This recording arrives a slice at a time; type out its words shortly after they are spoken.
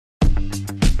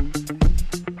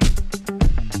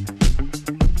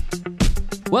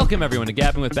Welcome, everyone, to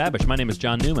Gabbing with Babish. My name is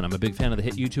John Newman. I'm a big fan of the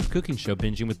hit YouTube cooking show,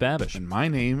 Binging with Babish. And my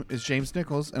name is James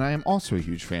Nichols, and I am also a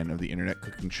huge fan of the internet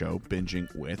cooking show,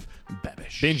 Binging with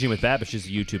Babish. Binging with Babish is a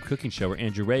YouTube cooking show where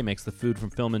Andrew Ray makes the food from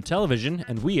film and television,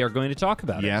 and we are going to talk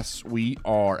about it. Yes, we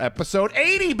are. Episode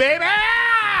 80, baby!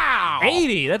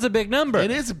 80! That's a big number.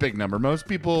 It is a big number. Most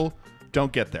people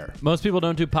don't get there. Most people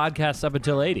don't do podcasts up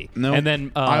until 80. No, and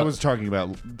then I was talking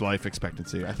about life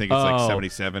expectancy. I think it's like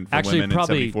 77 for actually, women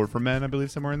probably, and 74 for men, I believe,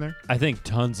 somewhere in there. I think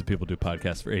tons of people do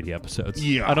podcasts for 80 episodes.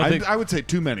 Yeah, I would say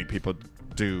too many people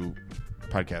do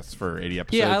podcasts for 80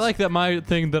 episodes. Yeah, I like that. My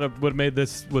thing that would made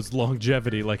this was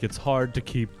longevity. Like, it's hard to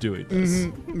keep doing this.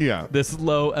 Mm-hmm. Yeah. This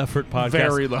low effort podcast.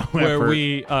 Very low where effort.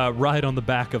 we ride on the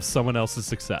back of someone else's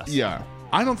success. Yeah.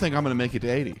 I don't think I'm going to make it to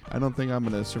 80. I don't think I'm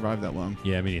going to survive that long.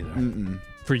 Yeah, me neither. Mm-mm.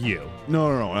 For you.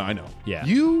 No, I know. Yeah.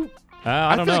 You...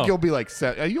 I don't feel know. like you'll be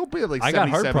like I got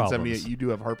heart 77, problems. 78. You do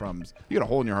have heart problems. You got a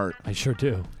hole in your heart. I sure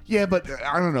do. Yeah, but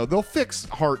I don't know. They'll fix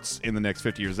hearts in the next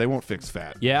 50 years. They won't fix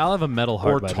fat. Yeah, I'll have a metal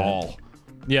heart Or by tall.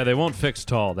 then. Yeah, they won't fix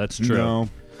tall. That's true. No.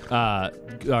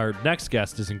 Our next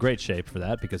guest is in great shape for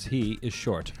that because he is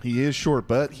short. He is short,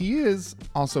 but he is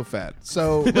also fat.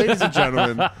 So, ladies and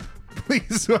gentlemen,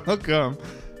 please welcome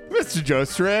Mr. Joe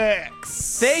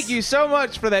Strix. Thank you so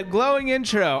much for that glowing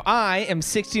intro. I am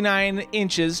 69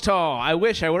 inches tall. I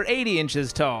wish I were 80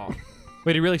 inches tall.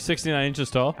 Wait, are you really 69 inches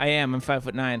tall? I am. I'm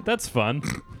 5'9". That's fun.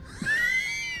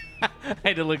 I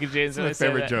had to look at James when I My said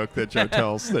favorite that. joke that Joe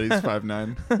tells that he's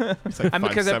 5'9". He's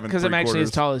like Because I'm actually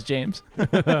as tall as James.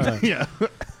 Yeah.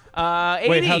 80.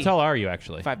 Wait, how tall are you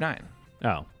actually? 5'9".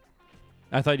 Oh.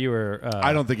 I thought you were...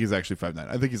 I don't think he's actually 5'9".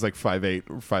 I think he's like 5'8"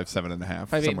 or 5'7" and a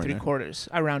half. 5'8" somewhere and in there. 3/4.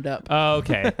 I round up. Oh,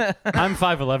 okay. I'm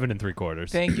 5'11 and 3/4.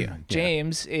 Thank you.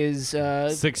 James is...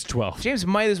 6'12". James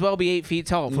might as well be 8 feet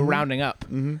tall if we're rounding up.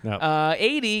 No.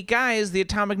 80, guys, the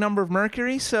atomic number of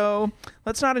Mercury, so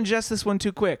let's not ingest this one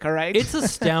too quick, all right? It's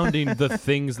astounding the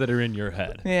things that are in your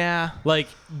head. Yeah. Like,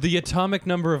 the atomic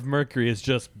number of Mercury is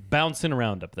just bouncing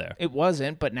around up there. It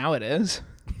wasn't, but now it is.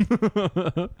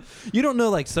 You don't know,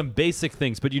 like, some basic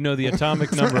things, but you know the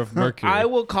atomic number of Mercury. I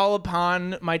will call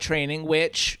upon my training,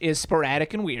 which is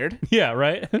sporadic and weird, Yeah,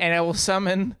 right? and I will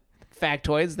summon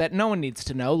factoids that no one needs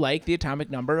to know, like the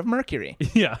atomic number of Mercury.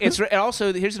 Yeah.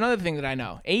 Also, here's another thing that I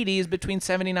know. 80 is between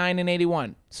 79 and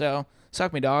 81. So,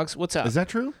 suck me, dogs. What's up? Is that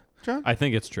true, John? I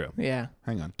think it's true. Yeah.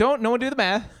 Hang on. Don't no one do the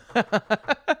math.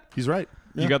 He's right.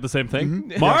 You got the same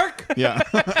thing? Mark? Yeah.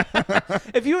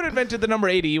 If you had invented the number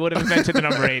 80, you would have invented the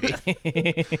number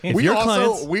 80. We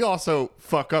also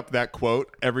fuck up that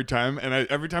quote every time, and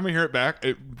every time I hear it back,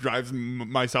 it drives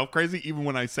myself crazy, even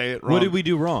when I say it wrong. What did we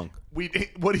do wrong?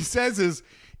 What he says is,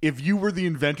 if you were the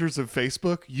inventors of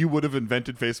Facebook, you would have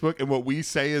invented Facebook. And what we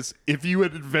say is, if you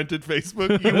had invented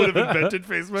Facebook, you would have invented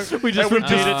Facebook. We just And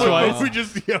repeat it twice. We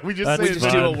just say That's it. We just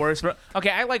fine. do it worse.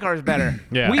 Okay, I like ours better.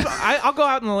 Yeah. I'll go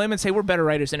out on the limb and say we're better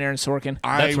writers than Aaron Sorkin.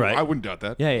 That's right. I wouldn't doubt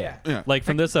that. Yeah. Like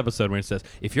from this episode when it says,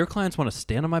 if your clients want to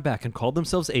stand on my back and call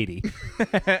themselves 80,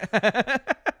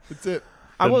 That's it.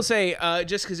 I will say,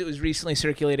 just because it was recently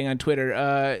circulating on Twitter,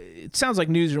 it sounds like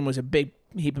Newsroom was a big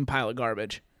heaping pile of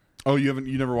garbage. Oh, you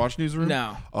never watched Newsroom?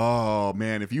 No. Oh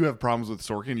man, if you have problems with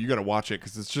Sorkin, you got to watch it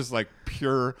because it's just like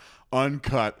pure,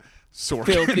 uncut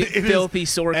Sorkin. Filthy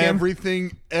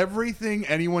Sorkin. Everything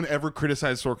anyone ever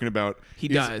criticized Sorkin about, He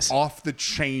is does. off the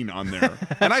chain on there.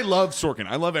 And I love Sorkin.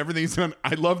 I love everything he's done.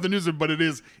 I love the Newsroom, but it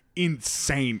is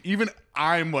insane. Even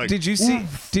I'm like, Did you see?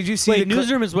 oof. Did you see? wait, the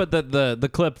Newsroom is what the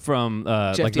clip from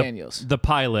Jeff like Daniels. the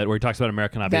pilot where he talks about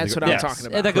American Idol. That's what I'm talking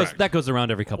about. That goes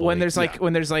around every couple when of weeks.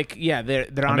 there's like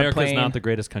they're on a America's plane. not the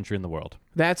greatest country in the world.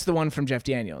 That's the one from Jeff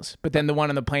Daniels. But then the one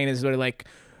on the plane is where like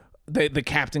the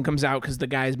captain comes out because the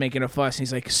guy's making a fuss and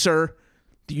he's like, "Sir,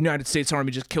 the United States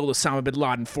Army just killed Osama bin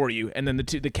Laden for you." And then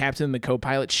the captain and the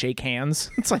co-pilot shake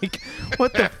hands. It's like,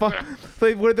 what the fuck?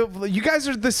 Like, you guys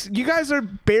are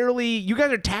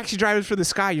taxi drivers for the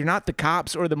sky. You're not the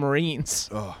cops or the Marines.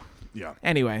 Oh, yeah.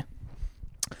 Anyway,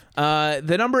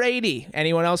 the number 80.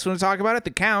 Anyone else want to talk about it?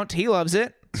 The Count. He loves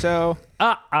it. So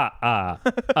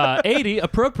 80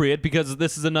 appropriate because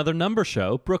this is another number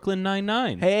show, Brooklyn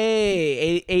Nine-Nine.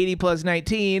 hey, 80 plus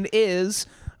 19 is.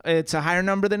 It's a higher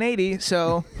number than 80,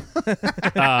 so...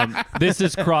 This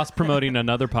is cross-promoting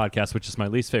another podcast, which is my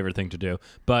least favorite thing to do.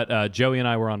 But Joey and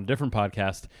I were on a different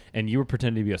podcast, and you were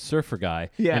pretending to be a surfer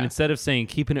guy. Yeah. And instead of saying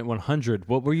keeping it 100,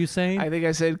 what were you saying? I think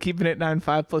I said keeping it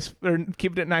 9.5 plus... Or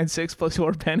keeping it 9.6 plus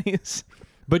 4 pennies.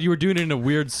 But you were doing it in a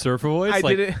weird surfer voice. I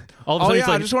like, did it. All of a sudden, yeah, it's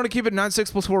like, I just want to keep it not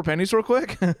 6 + 4 pennies real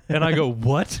quick. and I go,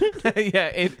 what? Yeah,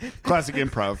 it Classic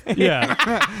improv. Yeah.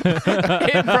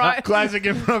 brought. Classic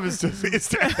improv is just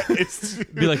it's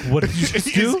Be like, what did you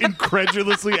just do? is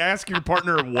incredulously ask your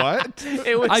partner what?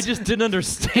 It was. I just didn't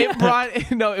understand. It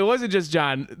brought no. It wasn't just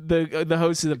John. The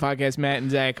hosts of the podcast, Matt and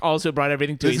Zach, also brought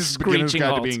everything to This a is Beginner's screeching Guide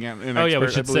to halt. being an Oh, yeah, we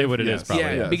expert, should I say believe. what it is, Yes. probably.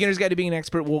 Yeah, Yes. Beginner's Guide to Being an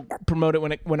Expert. We'll promote it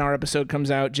when our episode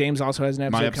comes out. James also has an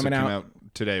My episode episode coming came out.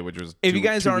 today, which was If two- you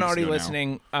guys 2 aren't weeks already ago now.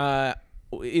 listening,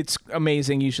 it's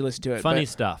amazing. You should listen to it. Funny But,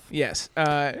 stuff. yes.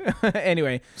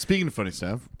 Anyway, Speaking of funny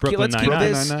stuff, Brooklyn let's keep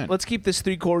Nine-Nine. this. Nine-Nine. Let's keep this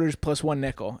 3/4 plus 1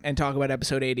 nickel and talk about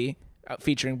episode 80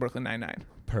 featuring Brooklyn Nine-Nine.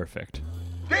 Perfect.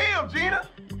 Damn, Gina!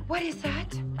 What is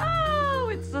that? Oh,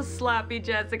 it's the Sloppy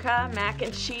Jessica. Mac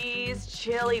and cheese,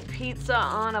 chili pizza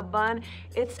on a bun.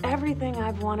 It's everything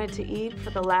I've wanted to eat for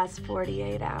the last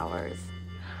 48 hours.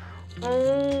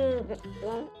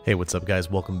 Hey, what's up,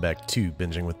 guys? Welcome back to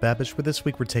Binging with Babish, where this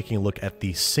week we're taking a look at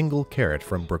the single carrot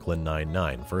from Brooklyn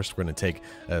Nine-Nine. First, we're going to take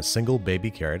a single baby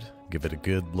carrot, give it a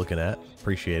good looking at,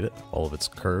 appreciate it, all of its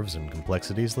curves and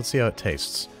complexities. Let's see how it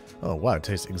tastes. Oh, wow, it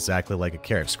tastes exactly like a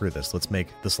carrot. Screw this. Let's make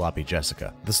the Sloppy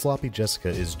Jessica. The Sloppy Jessica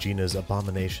is Gina's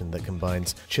abomination that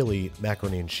combines chili,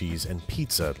 macaroni and cheese, and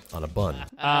pizza on a bun.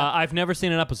 I've never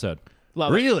seen an episode.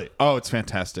 Love it. really? Oh, it's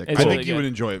fantastic. It's I really think you good. would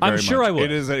enjoy it I'm very sure much. I would.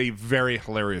 It is a very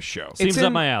hilarious show. Seems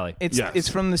up my alley. It's Yes. it's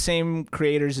from the same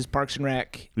creators as Parks and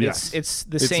Rec. Yes. It's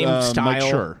the It's, same Mike style.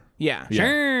 Schur. Yeah. Yeah.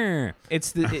 Sure.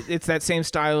 It's it's that same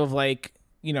style of like,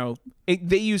 you know,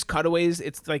 they use cutaways.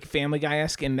 It's like Family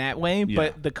Guy-esque in that way, Yeah.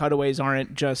 but the cutaways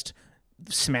aren't just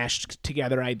smashed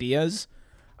together ideas.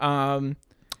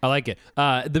 I like it.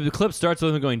 The clip starts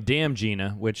with him going, "Damn,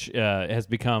 Gina," which has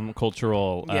become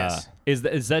cultural. Yes.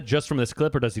 Is that just from this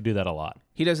clip, or does he do that a lot?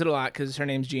 He does it a lot because her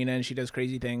name's Gina and she does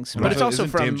crazy things. And But it's also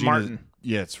isn't Damn from Gina- Martin.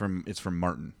 Yeah, it's from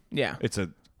Martin. Yeah. It's a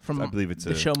From I believe it's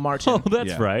the a show Martin, Oh, that's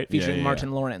Yeah. right. featuring yeah.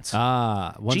 Martin Lawrence.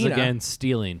 Once Gina. again,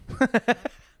 stealing.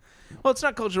 Well, it's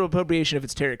not cultural appropriation if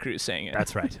it's Terry Crews saying it.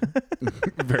 That's right.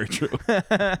 very true.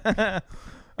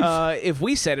 If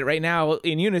we said it right now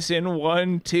in unison,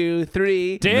 1, 2,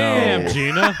 3. Damn, No.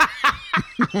 Gina.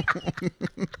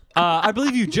 I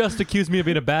believe you just accused me of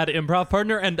being a bad improv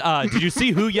partner. And did you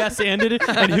see who yes anded it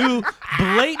and who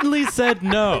blatantly said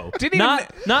no? Didn't even-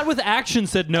 Not with action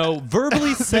said no.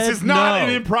 Verbally said This is not no.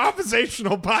 an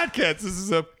improvisational podcast. This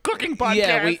is a cooking podcast.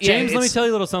 Yeah, James, let me it's- tell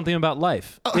you a little something about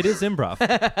life. It is improv.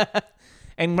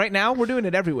 And right now, we're doing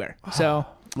it everywhere. So,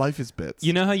 Life is bits.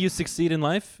 You know how you succeed in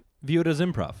life? View it as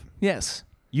improv. yes.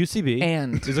 UCB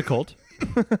And- is a cult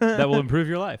that will improve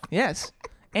your life. Yes.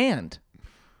 And.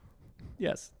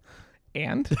 Yes.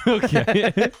 And. Okay.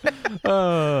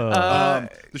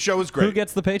 the show is great. Who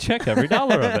gets the paycheck? Every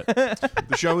dollar of it.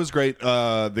 The show is great.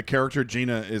 The character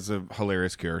Gina is a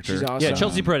hilarious character. She's awesome. Yeah,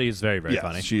 Chelsea Peretti is very, very Yes,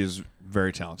 funny. she is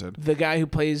very talented. The guy who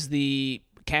plays the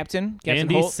Captain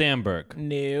Andy Holt. Samberg.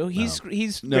 No, he's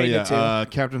No, great yeah, in it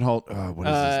too. Captain Holt. What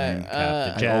is his name?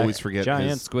 Captain I always forget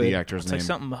Giant Squid. the actor's It's name. like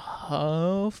something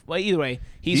Huff. Well, either way,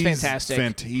 he's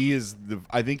fantastic. He is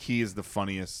I think he is the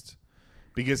funniest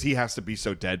because he has to be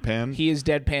so deadpan. He is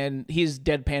deadpan. He is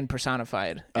deadpan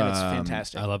personified, and it's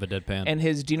fantastic. I love a deadpan. And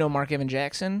do you know Mark Evan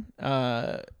Jackson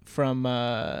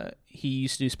from he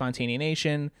used to do Spontaneous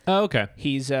Nation. Oh, okay.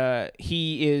 He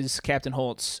is Captain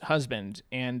Holt's husband,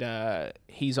 and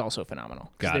he's also phenomenal.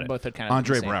 'Cause Got they it. both are kind of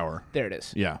Andre the same. Brower. There it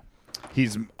is. Yeah,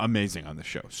 he's amazing on the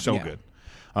show. So Yeah. good.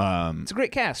 It's a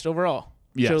great cast overall.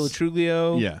 Yes. Joe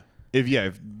Truglio. Yeah.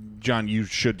 If John, you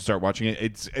should start watching it.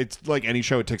 It's like any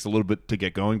show. It takes a little bit to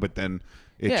get going, but then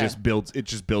it Yeah. just builds. It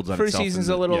just builds on First itself. season's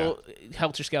and a little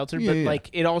helter skelter, but yeah. like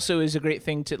it also is a great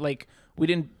thing to like. We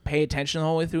didn't pay attention the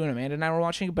whole way through, and Amanda and I were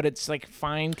watching it, but it's like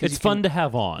fine because It's fun to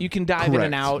have on. You can dive in Correct.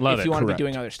 and out Love if it. you want to be Correct.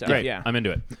 doing other stuff. Great. Yeah. I'm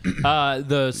into it.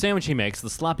 The sandwich he makes, the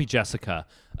Sloppy Jessica,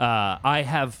 I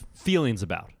have feelings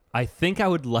about. I think I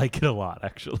would like it a lot,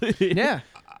 actually. Yeah.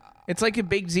 It's like a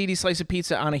baked ziti slice of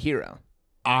pizza on a hero.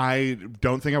 I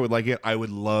don't think I would like it. I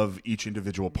would love each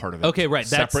individual part of it. Okay, right.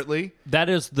 That's- Separately, That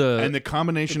is the and the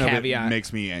combination The of it caveat.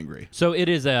 makes me angry. So it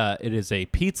is a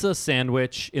pizza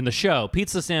sandwich in the show,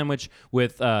 pizza sandwich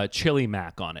with chili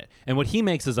mac on it. And what he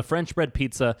makes is a French bread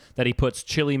pizza that he puts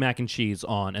chili mac and cheese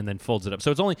on and then folds it up.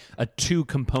 So it's only a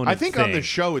 2-component I think thing. on the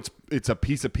show it's a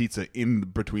piece of pizza in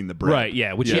between the bread. Right,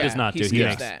 yeah, which he Yeah, does not he do. He skips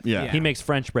makes that. Yeah. Yeah. he makes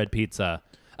French bread pizza.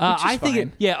 is I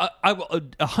think fine. I will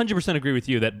 100% agree with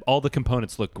you that all the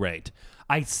components look great.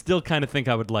 I still kind of think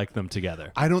I would like them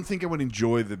together. I don't think I would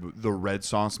enjoy the red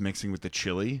sauce mixing with the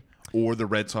chili, or the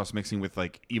red sauce mixing with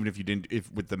like even if you didn't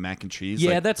with the mac and cheese.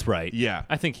 Yeah, like, that's right. Yeah.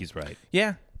 I think he's right.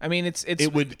 Yeah. I mean, it's it's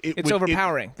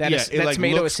overpowering. That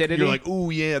tomato acidity. You're like,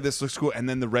 ooh, yeah, this looks cool. And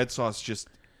then the red sauce just,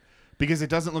 because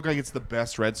it doesn't look like it's the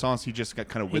best red sauce. He just got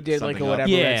kind of whipped did something like a up. whatever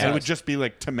Yeah. red And sauce. it would just be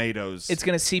like tomatoes. It's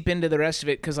gonna seep into the rest of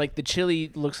it because like the chili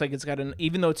looks like it's got an,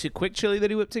 even though it's a quick chili that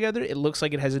he whipped together, it looks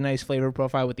like it has a nice flavor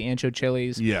profile with the ancho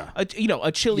chilies. Yeah. A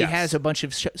chili Yes. has a bunch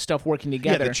of stuff working yeah,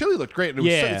 together. the chili looked great. And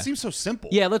Yeah. it seems so simple.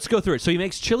 Yeah, let's go through it. So he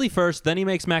makes chili first, then he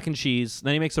makes mac and cheese,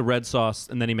 then he makes a red sauce,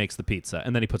 and then he makes the pizza,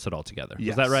 and then he puts it all together.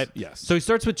 Yes, Is that right? yes. So he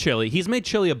starts with chili. He's made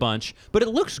chili a bunch, but it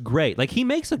looks great. Like he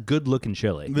makes a good looking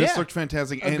chili. This Yeah. looked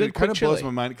fantastic, A and good it kind quick of blows chili.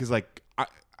 my mind because, like,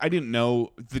 I didn't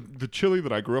know the chili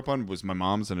that I grew up on was my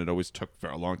mom's, and it always took for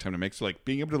a long time to make. So, like,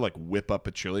 being able to like whip up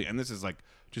a chili, and this is like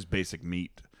just basic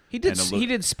meat. he did and it he looked-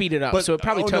 did speed it up, but so it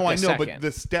probably took no, a I know, second. but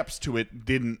the steps to it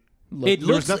didn't. It There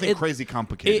looks was nothing it- crazy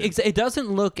complicated. It doesn't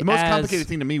look the most as complicated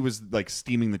thing to me was like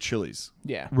steaming the chilies.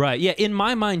 yeah. Right. Yeah. In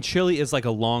my mind, chili is like a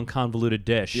long, convoluted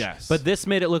dish. Yes. But this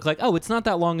made it look like, oh, it's not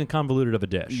that long and convoluted of a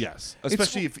dish. Yes,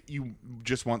 especially if you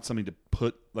just want something to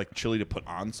put like chili to put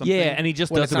on something. Yeah, and he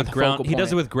just When does it's it not with the ground. focal He does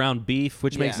it point. with ground beef,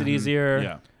 which makes Yeah. it easier.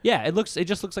 Yeah. Yeah. It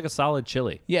just looks like a solid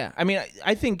chili. Yeah, I mean,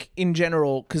 I think in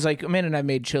general, because like Amanda and I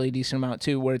made chili a decent amount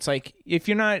too, where it's like if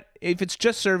it's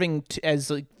just serving as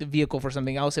like the vehicle for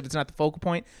something else, if it's not the focal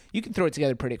point, you can throw it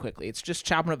together pretty quickly. It's just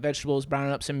chopping up vegetables,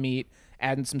 browning up some meat,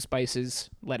 adding some spices,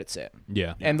 let it sit.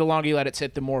 Yeah. And the longer you let it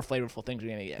sit, the more flavorful things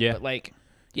you're gonna get. Yeah. But like,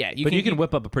 yeah, But you can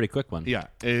whip up a pretty quick one. Yeah,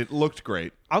 it looked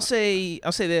great. I'll say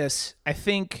this.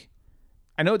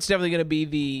 I know it's definitely going to be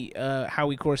the how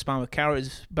we correspond with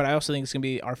calories, but I also think it's going to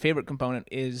be our favorite component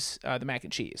is the mac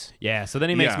and cheese. Yeah. So then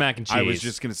he makes Yeah, mac and cheese. I was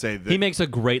just gonna say that He makes a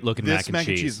great looking this mac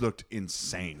and cheese. looked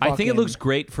insane. I think it Fucking- looks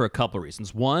great for a couple of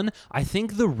reasons. One, I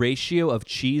think the ratio of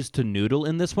cheese to noodle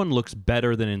in this one looks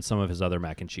better than in some of his other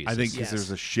mac and cheeses. I think because Yes.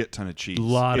 there's a shit ton of cheese.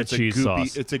 Lot of It's a cheese goopy,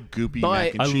 sauce. It's a goopy But-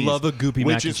 mac and I cheese. love a goopy which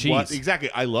mac and is what- cheese.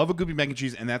 exactly. I love a goopy mac and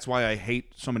cheese, and that's why I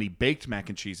hate so many baked mac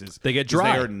and cheeses. They get 'cause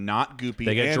dry. They are not goopy.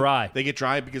 They get and dry. They get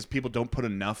dry because people don't put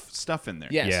enough stuff in there.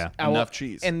 Yes. Yeah. Enough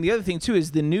cheese. And the other thing too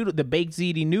is the noodle, the baked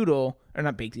ziti noodle, or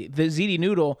not baked ziti, the ziti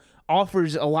noodle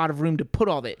offers a lot of room to put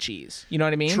all that cheese. You know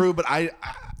what I mean? True, but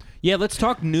Yeah, let's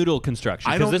talk noodle construction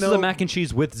I because don't this is a know- mac and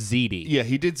cheese with ziti. yeah,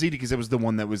 he did ziti because it was the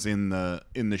one that was in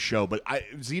the show. But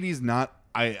ziti's not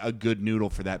a good noodle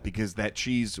for that because that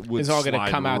cheese would It's all gonna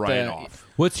slide come out right the- off.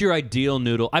 What's your ideal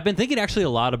noodle? I've been thinking actually a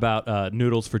lot about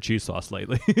noodles for cheese sauce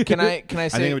lately. Can I I think I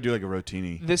say would do like a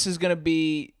rotini. this is going to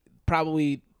be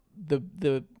probably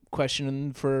the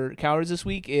question for calories this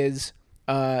week is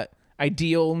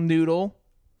ideal noodle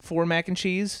for mac and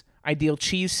cheese, ideal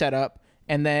cheese setup,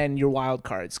 and then your wild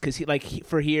cards because he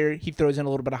throws in a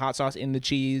little bit of hot sauce in the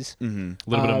cheese, a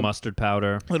little bit of mustard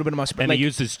powder, a little bit of mustard, and like, he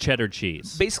uses cheddar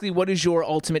cheese. basically what is your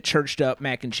ultimate churched up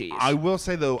mac and cheese? I will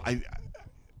say though,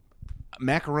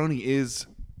 macaroni is.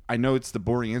 I know it's the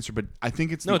boring answer, but I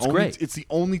think it's it's only, great. It's the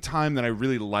only time that I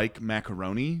really like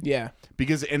macaroni. yeah.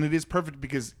 Because and it is perfect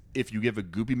because if you give a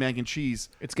goopy mac and cheese,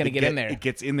 It's gonna get in there. It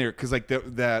gets in there because like the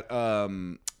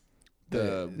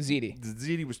ziti.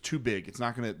 The ziti was too big. It's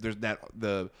not gonna. There's that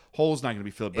the hole's not gonna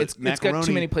be filled. But It's macaroni, got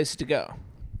too many places to go.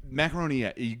 macaroni.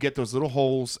 Yeah, you get those little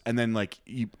holes, and then like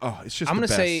you. Oh, it's just. I'm going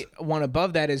gonna to say one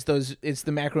above that is those. It's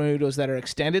the macaroni noodles that are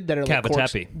extended that are like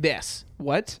Cavatappi. Yes.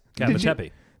 What? Did you-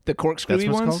 Cavatappi. The corkscrewy That's what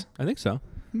it's ones. called? I think so.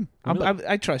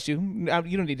 I trust you.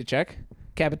 You don't need to check.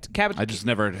 I just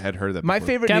never had heard that. my before.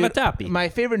 favorite. Cavatappi. My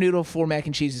favorite noodle for mac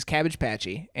and cheese is Cabbage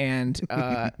Patchy and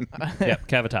Yep,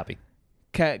 cavatappi.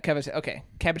 okay,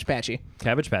 Cabbage Patchy.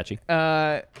 Cabbage patchy.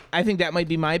 I think that might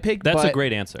be my pick. That's a but-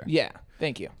 great answer. Yeah.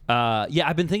 Thank you. Yeah,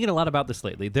 I've been thinking a lot about this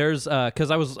lately. There's because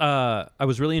I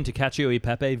was really into Cacio e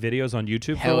Pepe videos on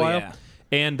YouTube for Hell a while. yeah.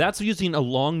 And that's using a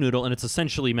long noodle, and it's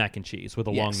essentially mac and cheese with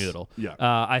a long Yes. noodle. Yeah.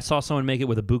 I saw someone make it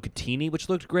with a bucatini, which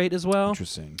looked great as well.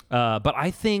 Interesting. But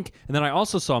I think, and then I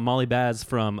also saw Molly Baz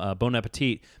from Bon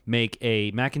Appetit make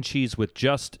a mac and cheese with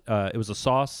just, it was a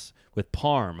sauce with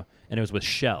parm, and it was with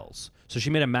shells. So she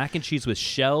made a mac and cheese with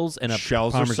shells and a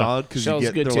Shells are Parmesan. solid because you Shells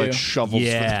get good they're like too. shovels.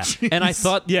 Yeah, For the cheese. and I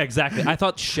thought, yeah, exactly. I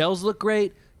thought shells look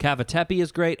great. Cavatappi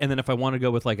is great, and then if I want to go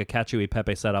with like a cacio e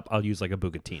pepe setup, I'll use like a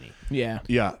bucatini. Yeah.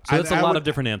 Yeah. So that's a lot of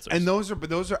different answers. And those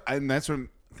are, and that's what I'm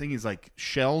thinking is like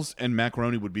shells and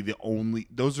macaroni would be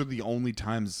those are the only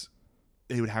times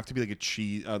it would have to be like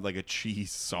a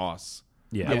cheese sauce.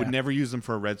 Yeah. I would never use them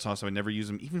for a red sauce. I would never use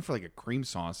them even for like a cream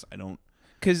sauce. I don't,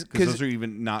 Because because those are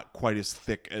even not quite as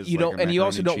thick as you like don't, a and you macaroni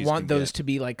also and don't cheese want can those get. to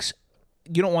be like.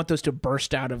 You don't want those to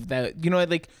burst out of the. You know,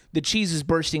 like the cheese is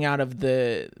bursting out of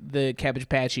the Cabbage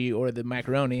Patchy or the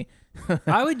macaroni.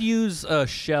 I would use a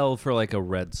shell for like a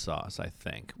red sauce, I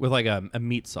think, with like a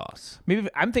meat sauce. Maybe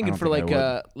I'm thinking don't for think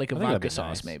I like a I think that'd vodka be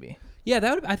sauce, nice. maybe.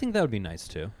 Yeah, I think that would be nice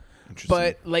too. Interesting.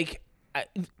 But like,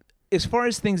 as far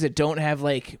as things that don't have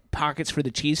like pockets for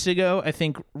the cheese to go, I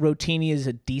think rotini is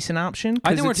a decent option.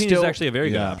 I think rotini is actually a very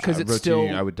good yeah, option. 'cause it's rotini,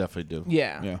 still- I would definitely do.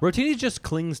 Yeah. Rotini just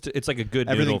clings to. It's like a good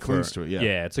Everything noodle clings for, to it. Yeah,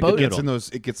 yeah, it's a Both- good It gets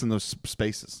noodle. in those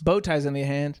spaces. Bow ties, on the other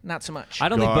hand, not so much. I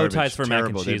don't think bow Garbage. ties for mac and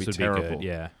Terrible. They'd cheese be would be terrible. good.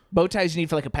 Yeah, Bow ties you need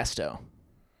for like a pesto.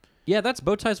 yeah, that's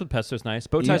bow ties with pesto is nice.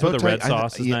 Bow ties with a red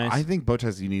sauce is nice. I think bow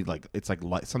ties you need like it's like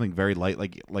light, something very light,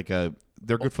 like a.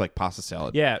 They're good for like pasta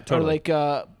salad. yeah, Or totally. like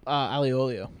aglio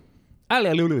olio.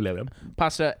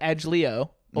 Pasta aglio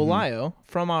olio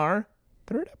from our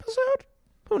 3rd episode.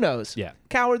 Who knows? Yeah.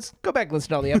 Cowards, go back and listen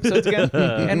to all the episodes again.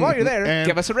 And while you're there, And-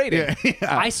 give us a rating. Yeah.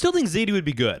 I still think ziti would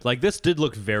be good. Like this did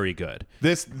look very good.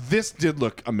 This did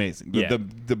look amazing. Yeah.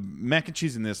 The mac and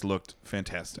cheese in this looked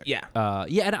fantastic. Yeah.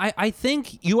 Yeah, and I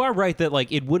think you are right that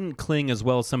like it wouldn't cling as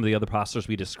well as some of the other pastas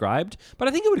we described, but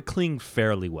I think it would cling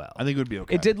fairly well. I think it would be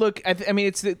okay. It did look. I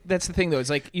mean, that's the thing though. It's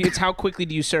like it's how quickly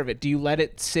do you serve it? Do you let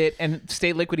it sit and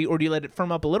stay liquidy, or do you let it firm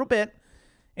up a little bit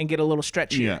and get a little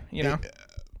stretchier? Yeah. You know.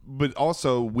 But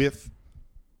also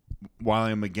while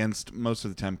I'm against most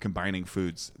of the time combining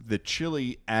foods, the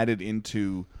chili added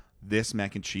into this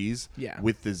mac and cheese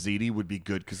with the ziti would be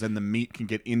good because then the meat can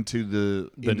get into the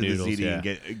noodles, ziti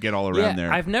yeah. and get all around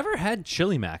there. I've never had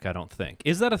chili mac. I don't think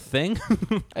is that a thing.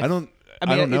 I don't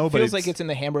know, it but feels like it's in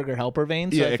the hamburger helper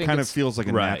vein. So yeah, I it think kind of it's- feels like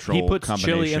a right. natural. He puts chili in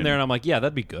combination. there, and I'm like, yeah,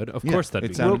 that'd be good. Of course, that'd be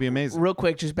it good. sounded be amazing. Real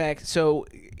quick, just back. So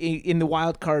in the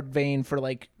wild card vein for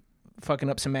like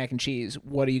fucking up some mac and cheese,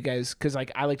 what do you guys? Because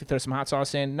like I like to throw some hot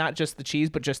sauce in, not just the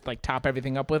cheese, but just like top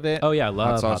everything up with it. Oh yeah, I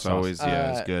love Hot sauce sauce. always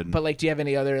is good. But like, do you have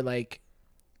any other like?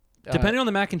 Depending on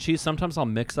the mac and cheese, sometimes I'll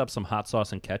mix up some hot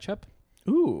sauce and ketchup.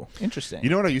 Ooh, interesting.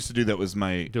 You know what I used to do that was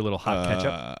my Do a little hot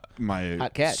ketchup? my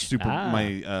Hot catch.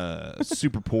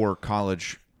 super poor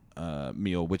college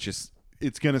meal, which is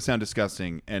it's gonna sound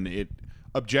disgusting and it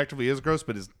objectively is gross,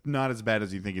 but is not as bad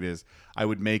as you think it is. I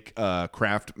would make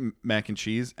Kraft mac and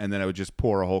cheese, and then I would just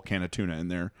pour a whole can of tuna in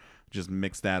there, just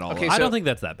mix that all Okay, up. I so- don't think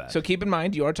that's that bad. So keep in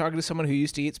mind, you are talking to someone who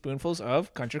used to eat spoonfuls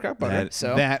of country crock butter.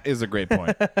 So that is a great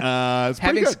point. It's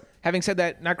pretty good. having said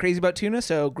that, not crazy about tuna,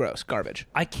 so gross, garbage.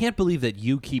 I can't believe that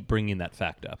you keep bringing that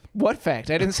fact up. What fact?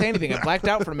 I didn't say anything. I blacked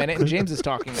out for a minute, and James is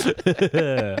talking.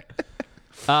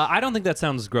 I don't think that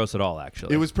sounds gross at all.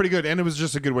 Actually, It was pretty good, and it was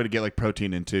just a good way to get like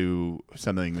protein into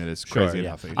something that is Sure, crazy yeah.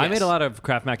 healthy. I made a lot of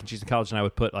Kraft mac and cheese in college, and I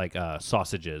would put like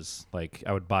sausages. Like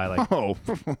I would buy like Oh,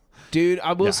 Dude,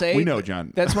 I will say we know,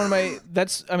 John. That's one of my.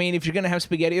 That's I mean, if you're gonna have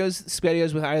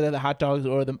spaghettios with either the hot dogs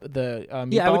or the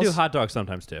meatballs. yeah, I would do hot dogs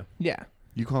sometimes too. Yeah.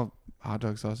 You call hot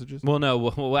dog sausages? Well, no.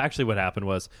 Well, actually, what happened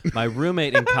was my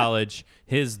roommate in college,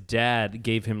 his dad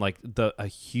gave him like a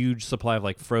huge supply of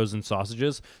like frozen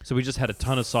sausages. So we just had a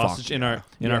ton of sausage in our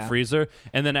Yeah. freezer.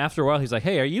 And then after a while, he's like,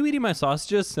 "Hey, are you eating my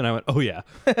sausages?" And I went, "Oh yeah."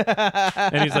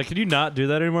 And he's like, "Can you not do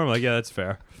that anymore?" I'm like, "Yeah, that's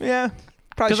fair." Yeah.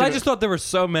 Probably Because I should've- just thought there were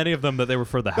so many of them that they were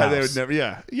for the house. They would never.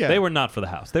 Yeah. They were not for the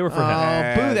house. They were for him.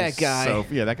 Oh, boo that guy. So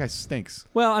yeah, that guy stinks.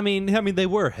 Well, I mean, they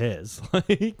were his. Like,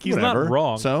 he's Whatever. not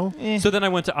wrong. So So then I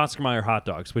went to Oscar Mayer hot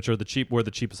dogs, which are the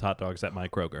cheapest hot dogs at my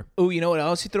Kroger. Ooh, you know what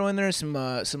else you throw in there? Some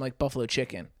like buffalo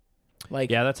chicken.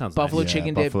 Like Yeah, that sounds buffalo nice.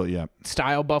 chicken buffalo, dip yeah,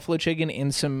 style buffalo chicken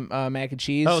in some mac and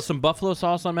cheese. Oh, some buffalo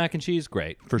sauce on mac and cheese?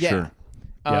 Great. for Yeah. sure.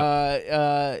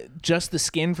 Just the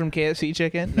skin from KFC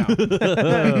chicken? No.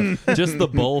 Just the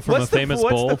bowl from a famous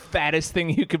what's bowl. the fattest thing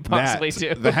you could possibly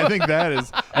do? I think that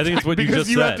is. I think it's what you because just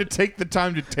you said. have to take the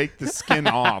time to take the skin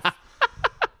off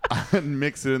and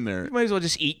mix it in there. Might as well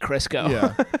just eat Crisco.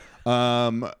 Yeah.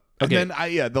 Okay. And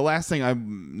then the last thing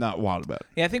I'm not wild about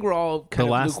Yeah, I think we're all kind the of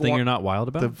last thing lukewarm. you're not wild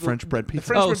about? the French bread pizza.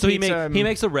 French Oh, bread so he pizza,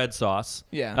 makes a red sauce.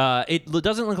 Yeah. It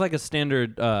doesn't look like a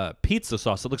standard pizza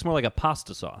sauce. It looks more like a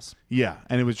pasta sauce. Yeah,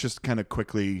 and it was just kind of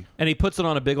quickly. And he puts it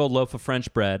on a big old loaf of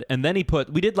French bread, and then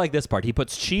we did like this part. He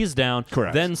puts cheese down,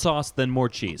 Correct. then sauce, then more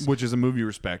cheese. Which is a move you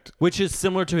respect. Which is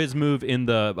similar to his move in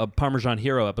the Parmesan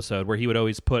Hero episode, where he would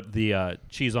always put the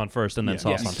cheese on first and then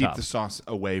sauce You on keep top. the sauce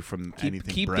away from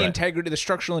anything Keep bread. the integrity, the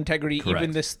structural integrity,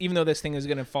 Correct. even though this thing is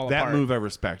going to fall That apart. move I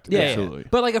respect. Yeah, absolutely. yeah.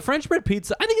 But like a French bread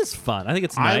pizza, I think it's fun. I think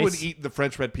it's nice. I would eat the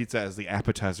French bread pizza as the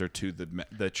appetizer to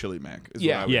the chili mac. Is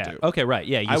Yeah. what I would Yeah. do. Okay. Right.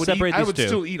 Yeah. You I would separate I these would two.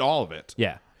 still eat all of it.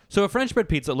 Yeah. So a French bread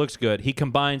pizza looks good. He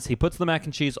puts the mac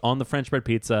and cheese on the French bread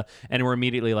pizza, and we're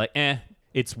immediately like,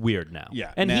 it's weird now.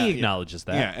 Yeah, and now- he acknowledges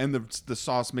that. Yeah, and the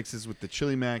sauce mixes with the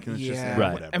chili mac, and it's just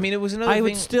Right. whatever. I mean, it was another I thing.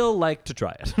 would still like to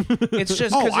try it. It's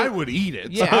just oh, 'cause I it- would eat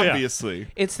it. Yeah. Obviously.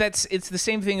 It's the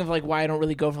same thing of like why I don't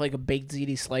really go for like a baked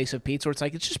ziti slice of pizza. Where it's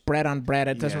like it's just bread on bread.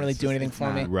 It doesn't really do anything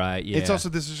for me. Right. Yeah. It's also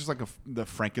this is just like the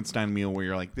Frankenstein meal where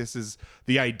you're like, this is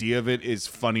the idea of it is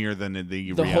funnier than the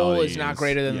The reality whole is not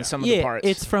greater than yeah. the sum of the parts.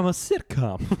 it's from a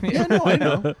sitcom, yeah, no, I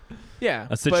know. Yeah,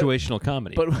 a situational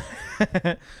comedy.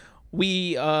 But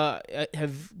we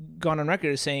have gone on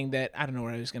record as saying that I don't know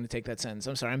where I was going to take that sentence.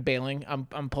 I'm sorry, I'm bailing.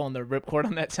 I'm pulling the ripcord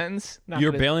on that sentence. Not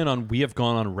You're gonna- bailing on. We have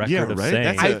gone on record Yeah, of right. saying.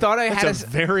 That's I thought I had that's a- a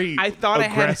very I thought I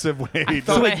had- aggressive way. I to-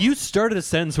 thought so I- wait, you started a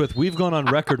sentence with "We've gone on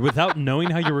record" without knowing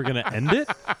how you were going to end it.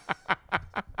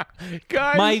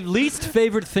 Guys, My least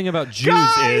favorite thing about Jews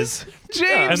is,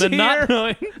 James and then here, not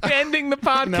knowing. ending the no,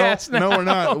 podcast now. no, we're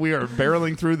not. We are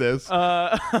barreling through this.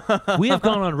 We have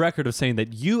gone on record of saying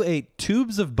that you ate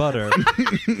tubes of butter.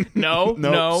 No,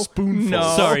 spoonfuls. no.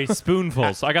 Sorry,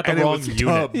 spoonfuls. I got the and it wrong was unit.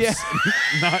 tubs, Yeah.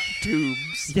 not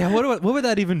tubes. Yeah, what would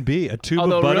that even be? A tube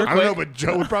Although of butter? real I don't know, but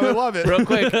Joe would probably love it. Real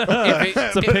quick,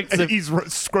 It's a pic- it's a- He's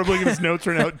scribbling in his notes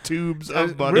right now. Tubes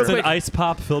of butter. real it's an quick. ice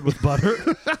pop filled with butter.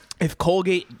 if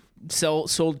Colgate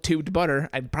sold tubed butter,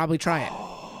 I'd probably try it.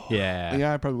 Yeah.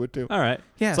 Yeah, I probably would too. All right.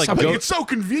 Yeah, It's like something- Like, it's so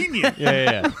convenient.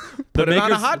 yeah. The Put it on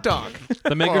a makers- hot dog.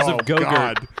 The makers Oh, of Go-Gurt.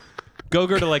 God.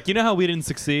 Go-Gurt are like, you know how we didn't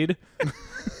succeed?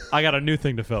 I got a new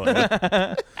thing to fill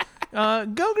it.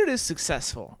 Go-Gurt is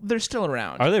successful. They're still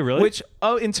around. Are they really? Which,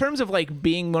 in terms of like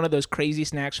being one of those crazy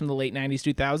snacks from the late 90s,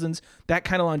 2000s, that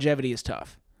kind of longevity is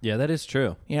tough. Yeah, that is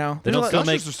true. You know? They There's don't a lot- still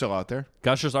Gushers make- are still out there.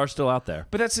 Gushers are still out there.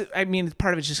 But that's, I mean,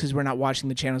 part of it's just because we're not watching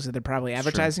the channels that they're probably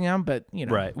advertising on, but, you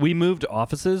know. Right. We moved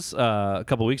offices a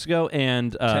couple weeks ago,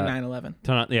 and To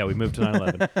 9/11. yeah, we moved to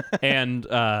 9/11, and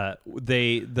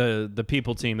the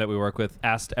people team that we work with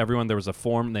asked everyone. There was a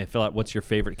form, and they fill out what's your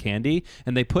favorite candy,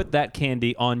 and they put that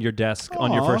candy on your desk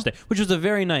on your Aw. first day, which was a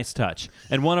very nice touch.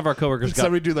 And one of our coworkers Did got.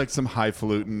 somebody do like some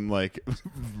highfalutin, like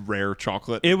rare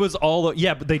chocolate? It was all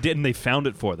but they didn't. They found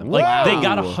it for them. Like they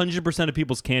got Whoa. 100% of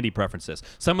people's candy preferences.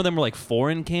 Some of them were like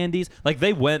foreign candies. Like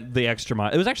they went the extra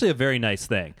mile. It was actually a very nice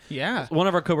thing. Yeah. One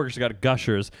of our coworkers got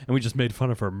Gushers, and we just made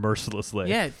fun of her mercilessly.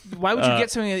 Yeah. Why would you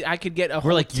get something that I could get a We're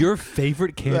whole like, your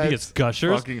favorite candy That's is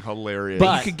Gushers. fucking hilarious.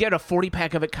 But- you could get a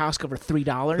 40-pack of it Costco for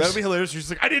 $3. That'd be hilarious. She's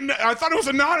like, I thought it was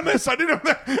anonymous. I didn't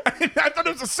know that. I thought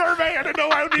it was a survey. I didn't know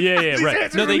I would be. Yeah, these right.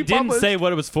 answers No, would they be didn't published. say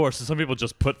what it was for, so some people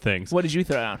just put things. What did you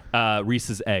throw down?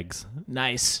 Reese's eggs.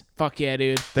 Nice. Fuck yeah,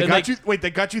 dude. They And, got like- you. Wait,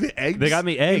 they got you the eggs. They got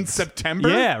me eggs in September.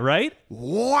 Yeah, right.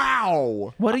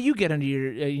 Wow. What do you get under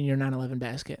your 9/11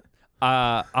 basket?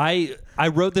 I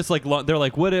wrote this like they're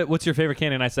like, what's your favorite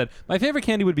candy? And I said my favorite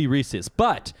candy would be Reese's,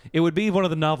 but it would be one of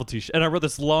the novelty. And I wrote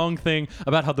this long thing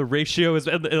about how the ratio is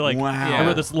and, like. Wow. I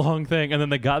wrote this long thing, and then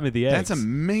they got me the eggs. That's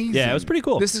amazing. Yeah, it was pretty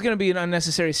cool. This is going to be an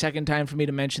unnecessary second time for me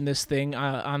to mention this thing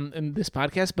in this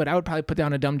podcast, but I would probably put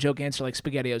down a dumb joke answer like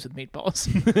SpaghettiOs with meatballs.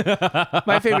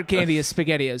 My favorite candy is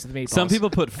SpaghettiOs with meatballs. Some people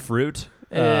put fruit.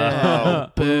 Oh,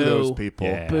 boo Boo. those people.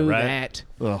 Yeah. Boo right? that.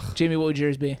 Ugh. Jamie, what would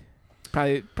yours be?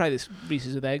 Probably this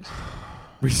Reese's with eggs.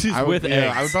 Reese's I would, with yeah,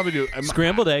 eggs. I would probably do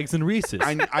Scrambled eggs and Reese's.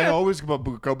 I always go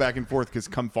back and forth because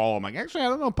come fall, I'm like, actually, I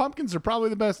don't know. Pumpkins are probably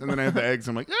the best. And then I have the eggs.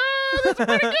 I'm like, that's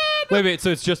pretty good. Wait, so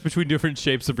it's just between different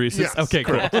shapes of Reese's? Yes, Okay,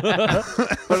 cool.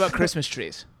 What about Christmas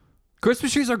trees?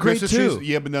 Christmas trees are great Christmas too. trees,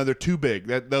 yeah, but no, they're too big.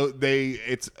 That though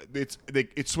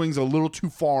it swings a little too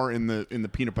far in the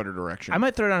peanut butter direction. I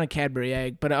might throw down a Cadbury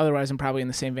egg, but otherwise I'm probably in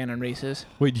the same vein on Reese's.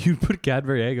 Wait, you put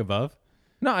Cadbury egg above?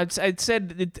 No, I'd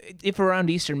said if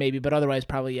around Easter maybe, but otherwise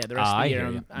probably the rest of I the year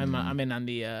hear you. I'm in on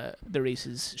the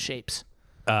Reese's shapes.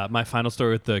 My final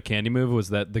story with the candy move was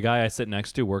that the guy I sit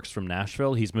next to works from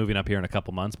Nashville. He's moving up here in a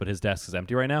couple months, but his desk is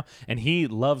empty right now, and he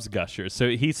loves Gushers. So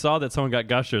he saw that someone got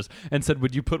Gushers and said,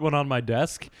 "Would you put one on my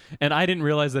desk?" And I didn't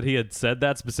realize that he had said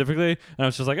that specifically. And I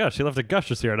was just like, "Oh, she left a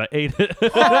Gushers here," and I ate it.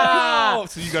 oh,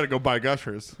 so you got to go buy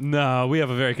Gushers. No, we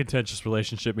have a very contentious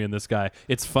relationship, me and this guy.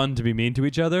 It's fun to be mean to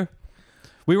each other.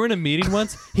 We were in a meeting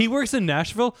once. He works in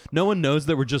Nashville. No one knows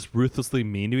that we're just ruthlessly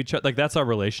mean to each other. Like, that's our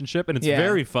relationship, and it's Yeah.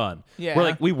 very fun. Yeah. We're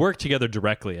like, we work together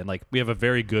directly, and like we have a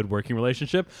very good working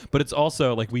relationship, but it's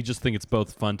also like we just think it's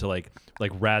both fun to like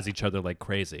razz each other like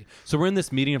crazy. So we're in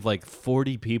this meeting of like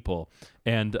 40 people,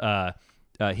 and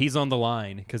he's on the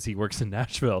line because he works in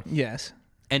Nashville. Yes.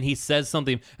 And he says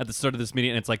something at the start of this meeting,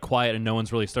 and it's like quiet, and no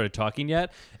one's really started talking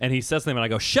yet. And he says something, and I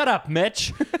go, "Shut up,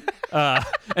 Mitch!"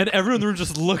 And everyone in the room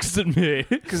just looks at me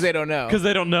Because they don't know. because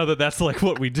they don't know that that's like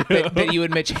what we do. that you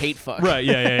and Mitch hate fuck. Right?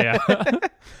 Yeah.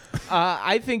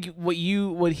 I think what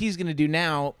he's gonna do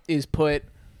now is put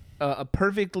a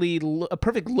perfect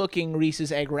looking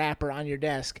Reese's egg wrapper on your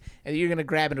desk, and you're gonna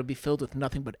grab it. It'll be filled with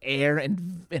nothing but air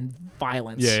and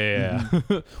violence. Yeah.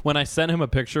 When I sent him a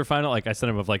picture, I sent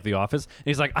him of like The Office, and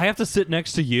he's like, "I have to sit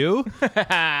next to you," and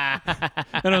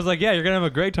I was like, "Yeah, you're gonna have a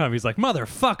great time." He's like,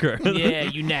 "Motherfucker." Yeah,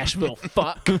 you Nashville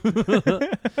fuck.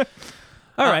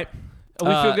 All right. We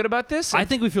feel good about this? I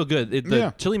think we feel good.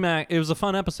 Yeah. Chili Mac. It was a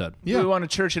fun episode. Do we want to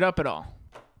church it up at all?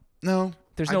 No.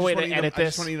 There's I no just way to wanna eat edit them, I this.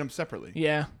 just want to eat them separately.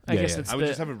 Yeah, I guess that's I would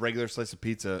just have a regular slice of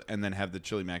pizza and then have the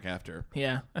chili mac after.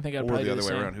 Yeah, I think I'd Or probably the do other way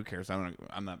same. around. Who cares? I'm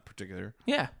not particular.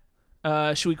 Yeah.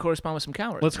 Should we correspond with some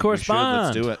cowards? Let's We should. correspond.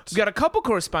 Let's do it. We've got a couple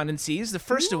correspondencies. The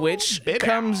first of which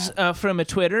comes from a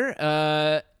Twitter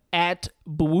at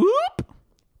Boop.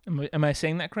 Am I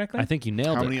saying that correctly? I think you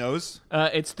nailed How it. many O's?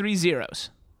 It's 3 zeros.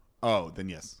 Oh, then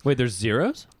yes. Wait, there's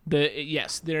zeros?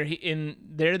 Yes, they're in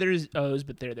there. There's O's,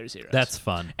 but there's zeros. That's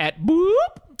fun. At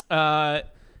Boop.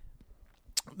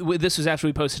 This was after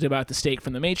we posted about the steak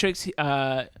from The Matrix.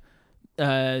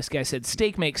 This guy said,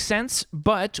 steak makes sense,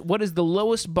 but what is the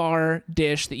lowest bar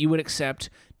dish that you would accept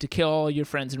to kill all your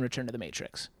friends in Return to the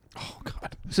Matrix? Oh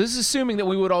God. So this is assuming that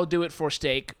we would all do it for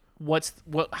steak.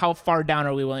 How far down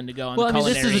are we willing to go on Well, the I mean,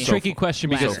 this culinary is a tricky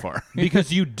question ladder? because So far.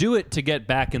 because you do it to get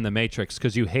back in the Matrix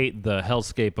because you hate the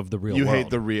hellscape of the real You world. hate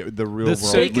the real the world.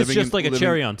 steak is living just in- like a living-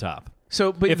 cherry on top.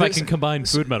 So, but If I this- can combine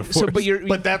food metaphors. So, but you're.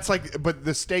 But that's like, but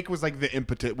the steak was like the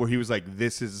impetus where he was like,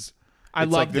 "This is." I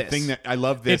it's love like the this. thing that I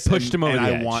love this. It pushed and, him over and the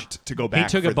I edge. want to go He back.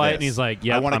 took a for bite this. and he's like, I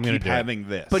 "Yep, want I'm to gonna keep do it." having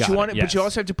this. But Got you it, want. But yes. you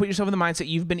also have to put yourself in the mindset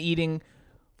you've been eating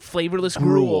flavorless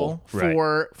gruel Right.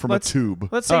 for From a tube.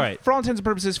 Let's say, All right. for all intents and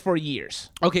purposes, for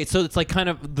years. Okay, so it's like kind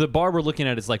of the bar we're looking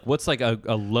at is like what's like a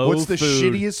low What's the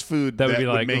food shittiest food that that would be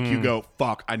would like, make you go,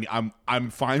 "Fuck"? I'm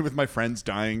fine with my friends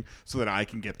dying so that I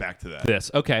can get back to that.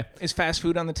 this. Okay. Is fast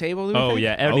food on the table? do we Oh think?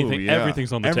 yeah, Oh, everything yeah.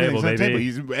 everything's on the Everything's table, on the baby.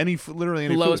 He's literally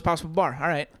any The lowest food. possible bar. All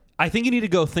right. I think you need to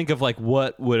go think of like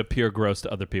what would appear gross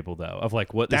to other people though. Of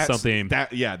like what is That's something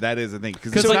that. Yeah, that is a thing.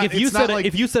 because like if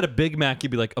you said a Big Mac,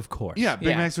 you'd be like, of course. yeah, Big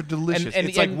Yeah. Macs are delicious. And-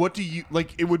 it's like, and- what do you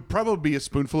like? It would probably be a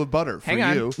spoonful of butter for Hang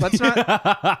on. you. Let's not.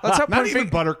 Let's not Not point even fing-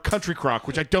 butter, country crock,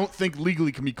 which I don't think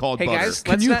legally can be called Hey, butter. guys,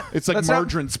 let's not- It's like let's not-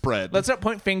 margarine spread. Let's not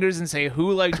point fingers and say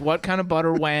who liked what kind of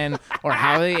butter when or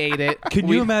how they ate it. Can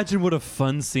you imagine what a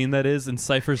fun scene that is? And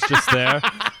Cypher's just there,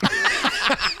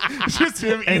 just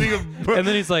him eating a. and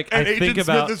then he's like, And I Agent think Smith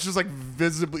about. is just like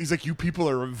visibly. He's like, "You people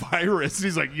are a virus." And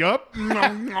he's like, "Yup."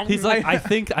 He's like,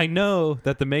 I know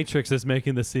that the Matrix is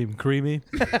making this seem creamy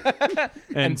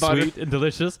and butter. sweet and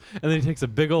delicious. And then he takes a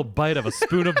big old bite of a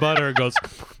spoon of butter and goes,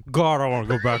 God, I want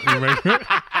to go back to the Matrix.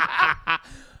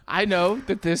 I know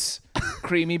that this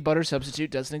creamy butter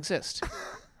substitute doesn't exist.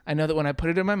 I know that when I put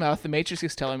it in my mouth, the Matrix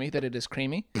is telling me that it is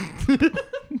creamy,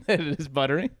 that it is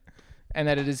buttery, and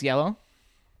that it is yellow,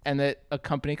 and that a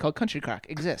company called Country Crock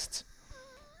exists.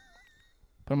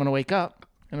 But I'm going to wake up,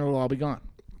 and it'll all be gone.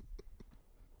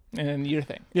 And then your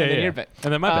thing. Yeah, and then yeah, your yeah. bit.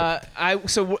 And then my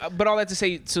bit. But all that to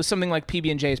say, so something like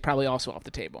PB&J is probably also off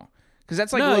the table. Because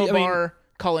that's like No, low I mean- bar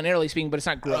culinarily speaking, but it's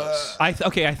not gross. I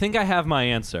think I have my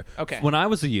answer. Okay. When I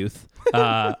was a youth,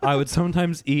 I would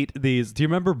sometimes eat these. Do you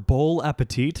remember Bowl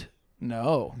Appetit?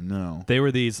 No. No. They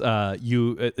were these.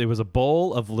 It was a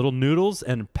bowl of little noodles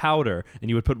and powder, and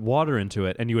you would put water into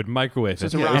it, and you would microwave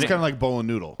it. Yeah, and it's it- kind of like bowl and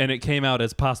noodle. and it came out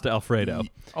as pasta Alfredo.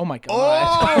 Oh my god.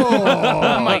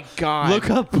 Oh, my god.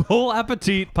 Look up Bowl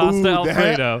Appetit pasta Ooh, that-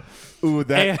 Alfredo. Ooh,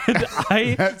 that.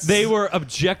 And they were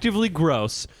objectively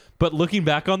gross, but looking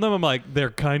back on them, I'm like, they're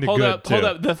kind of Hold good up, too. hold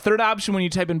up. The third option when you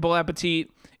type in Bowl Appetit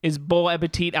is Bowl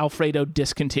Appetit Alfredo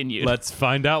discontinued. Let's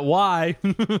find out why.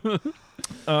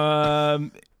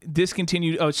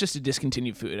 Discontinued. Oh, it's just a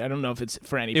discontinued food. I don't know if it's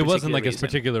for any. It wasn't like a reason.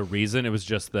 particular reason. It was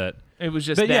just that. It was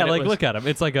just. But that yeah, it like was- look at them.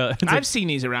 It's like a. It's I've seen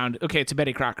these around. Okay, it's a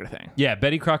Betty Crocker thing. yeah,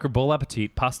 Betty Crocker Bowl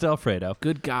Appetit pasta Alfredo.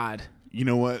 Good God. You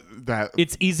know what?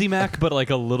 It's Easy Mac, but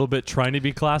like a little bit trying to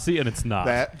be classy, and it's not.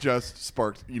 That just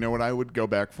sparked. You know what I would go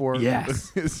back for?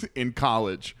 Yes. Is in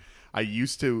college, I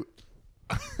used to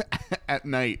at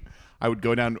night. I would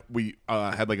go down. We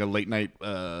had like a late night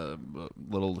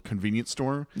little convenience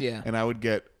store. Yeah. And I would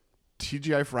get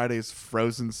TGI Fridays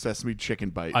frozen sesame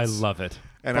chicken bites. I love it.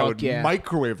 And I Fuck would yeah.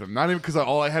 microwave them. Not even because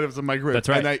all I had was a microwave. That's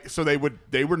right. And so they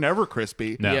were never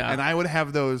crispy. No. Yeah. And I would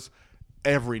have those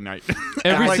every night.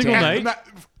 Every Like, single and night?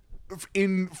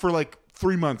 for like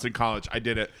 3 months in college, I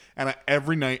did it, and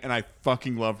every night, and I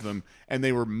fucking loved them. And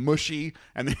they were mushy,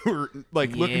 and they were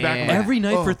like looking back. I'm like, Every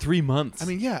night oh. for 3 months. I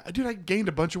mean, yeah, dude, I gained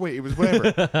a bunch of weight. It was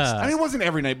whatever. I mean, it wasn't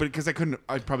every night, but because I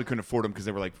probably couldn't afford them because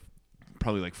they were like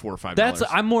probably like $4 or $5. that's.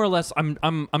 I'm more or less.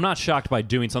 I'm not shocked by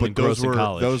doing something but gross in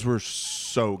college. those were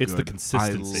so good. It's the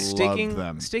consistency. I loved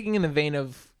them. Sticking in the vein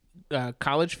of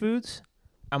college foods,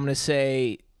 I'm gonna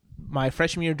say my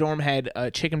freshman year dorm had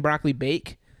a chicken broccoli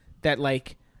bake that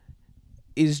like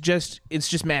it's just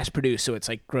mass produced, so it's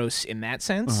like gross in that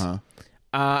sense.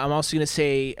 I'm also gonna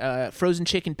say frozen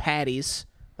chicken patties,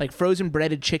 like frozen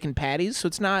breaded chicken patties. So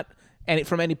it's not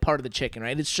from any part of the chicken,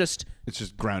 right? It's just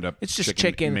ground up. It's just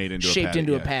chicken made into shaped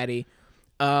into a patty.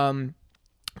 On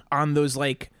those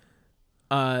like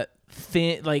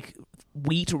thin like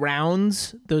wheat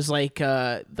rounds, those like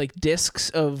discs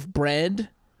of bread.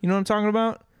 You know what I'm talking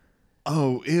about?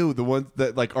 Oh, ew! The ones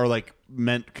that like are like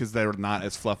meant because they're not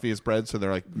as fluffy as bread, so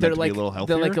they're like meant to be a little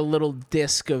healthier. They're like a little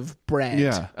disc of bread.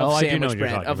 Yeah. Of I do know sandwich what you're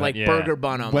bread talking of like about. Yeah. burger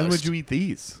bun almost. When would you eat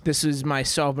these? This was my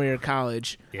sophomore year of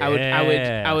college. Yeah.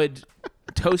 I would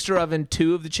toaster oven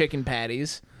 2 of the chicken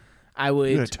patties. I would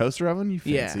You had a toaster oven? You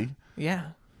fancy?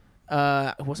 Yeah.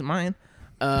 It wasn't mine.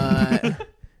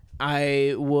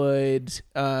 I would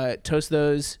toast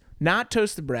those, not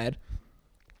toast the bread,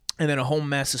 and then a whole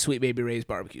mess of Sweet Baby Ray's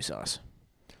barbecue sauce.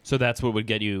 So that's what would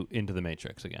get you into the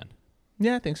Matrix again.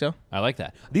 Yeah, I think so. I like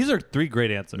that. These are 3 great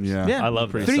answers. Yeah. I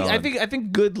love Pretty this. 3, solid. I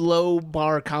think good low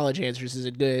bar college answers is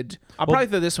a good. I'll probably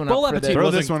throw this one up Bon for Appetit the. Throw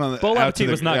wasn't- this one on the Bon out to Appetit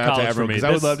the- was not out to college for everyone, me. 'cause I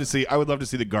would This- love to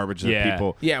see the garbage that Yeah.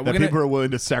 people Yeah, we're that gonna- people are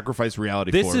willing to sacrifice reality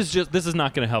This for. this is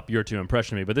not going to help your 2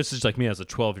 impression of me, but this is like me as a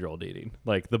 12-year-old eating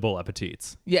like the Bon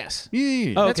Appetits. Yes.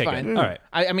 Yeah. Oh, That's okay, fine. good. All right.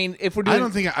 I mean, if we're doing, I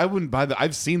don't think I wouldn't buy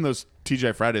I've seen those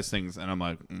TGI Fridays things, and I'm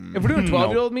like, if we're doing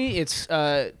 12-year-old me, it's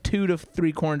 2 to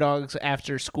 3 corn dogs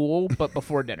after school, but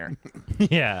before dinner.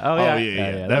 Yeah. Oh, yeah.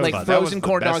 yeah. That That's was Like fun. that frozen the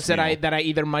corn best dogs that meal. I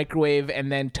either microwave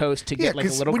and then toast to Yeah, get like a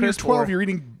because little when you're crisp. 12, or-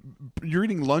 you're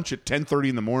eating lunch at 10:30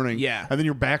 in the morning. Yeah. and then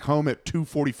you're back home at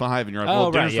 2:45, and you're like, Oh, well,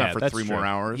 right, dinner's yeah, not for that's 3 more true.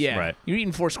 hours. Yeah, Right. you're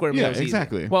eating 4 square Yeah, meals. easy.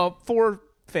 exactly. Well, 4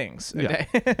 things a Yeah.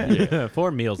 day. Yeah,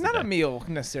 4 meals a Not day. a meal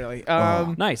necessarily.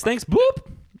 Nice. Thanks. Boop.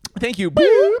 Thank you.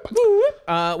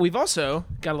 Boop. We've also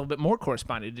got a little bit more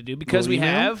corresponding to do because we Little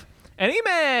email? have an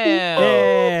email.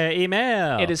 Yeah,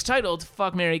 email. It is titled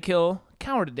 "Fuck, Marry, Kill,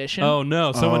 Coward Edition." Oh,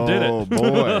 no. Someone did Oh it.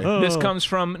 boy. This comes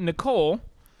from Nicole.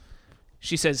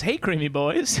 She says, "Hey, creamy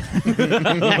boys."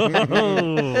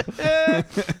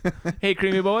 Hey,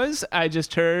 creamy boys. I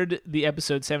just heard the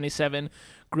episode 77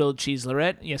 grilled cheese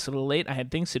Lorette. Yes, a little late. I had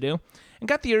things to do. And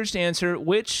got the urge to answer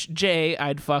which J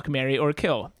I'd fuck, marry, or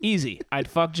kill. Easy. I'd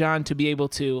fuck John to be able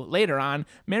to, later on,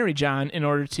 marry John in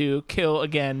order to kill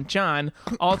again John,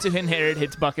 all to inherit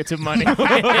his buckets of money.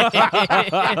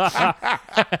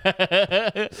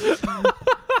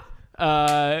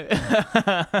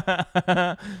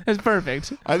 That's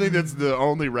perfect. I think that's the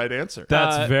only right answer.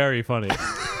 That's very funny.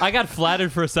 I got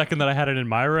flattered for a second that I had an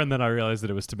admirer, and then I realized that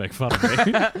it was to make fun of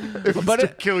me. But to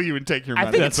kill you and take your money.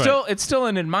 I think That's it's still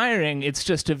an admiring. It's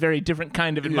just a very different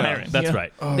kind of admiring. that's you know?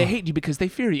 right. They hate you because they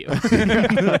fear you.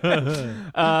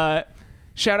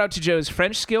 Shout out to Joe's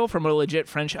French skill from a legit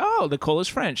French. Oh, Nicole is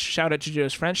French. Shout out to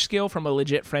Joe's French skill from a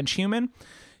legit French human.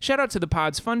 Shout out to the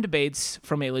pod's fun debates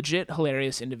from a legit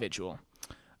hilarious individual.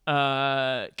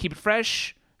 Keep it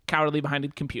fresh. Cowardly behind a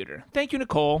computer. Thank you,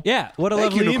 Nicole. Yeah, what a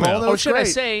Thank lovely you, Nicole. email. That Or was should I great.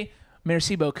 say,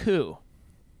 merci beaucoup.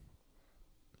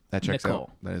 That checks Nicole.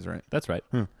 out. That is right. That's right.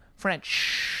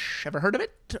 French. Ever heard of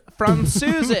it?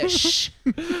 Französisch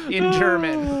in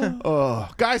German. Oh,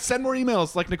 guys, send more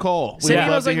emails like Nicole. Send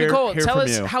We'd love emails to like hear Nicole. Tell from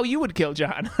us you. how you would kill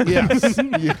John. Yes.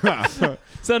 Yeah.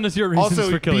 Send us your reasons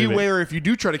Also, for killing be me. aware if you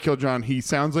do try to kill John, he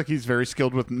sounds like he's very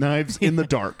skilled with knives in the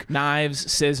dark.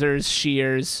 Knives, scissors,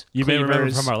 shears, You may remember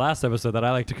cleavers. from our last episode that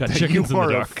I like to cut You chickens in the are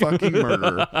a dark. fucking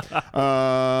murderer.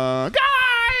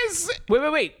 Guys!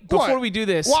 Wait. Before What? we do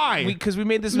this. Why? Because we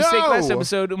made this mistake No. last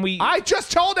episode and we... I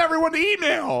just told everyone to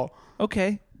email.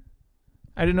 Okay.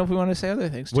 I didn't know if we want to say other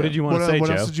things. What too. did you want to say, What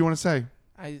Joe? else did you want to say?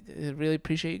 I really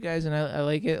appreciate you guys and I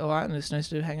like it a lot and it's nice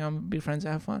to hang out and be friends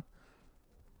and have fun.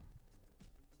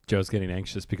 Joe's getting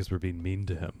anxious because we're being mean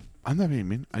to him. I'm not being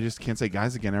mean. I just can't say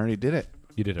guys again. I already did it.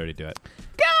 You did already do it.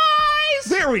 Guys!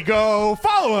 There we go.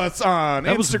 Follow us on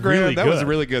That was Instagram. really that was good.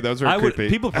 really good. That was very creepy.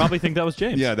 People probably think that was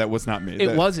James. Yeah, that was not me.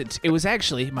 It wasn't. It was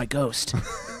actually my ghost.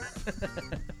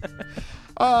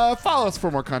 Follow us for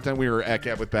more content. We are at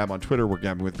Gab with Bab on Twitter. We're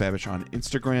Gabbing with Babish on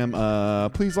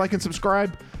Instagram. Please like and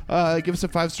subscribe. Give us a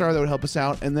 5-star. That would help us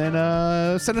out. And then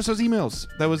send us those emails.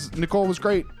 Nicole was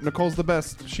great. Nicole's the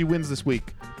best. She wins this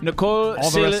week. Nicole, All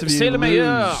the rest of you c'est le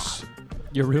meilleur. lose.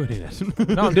 You're ruining it.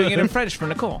 No, I'm doing it in French for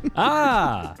Nicole.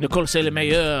 Ah! Nicole, c'est le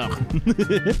meilleur.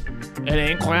 Elle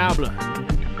est incroyable.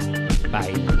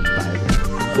 Bye.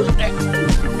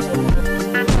 Bye.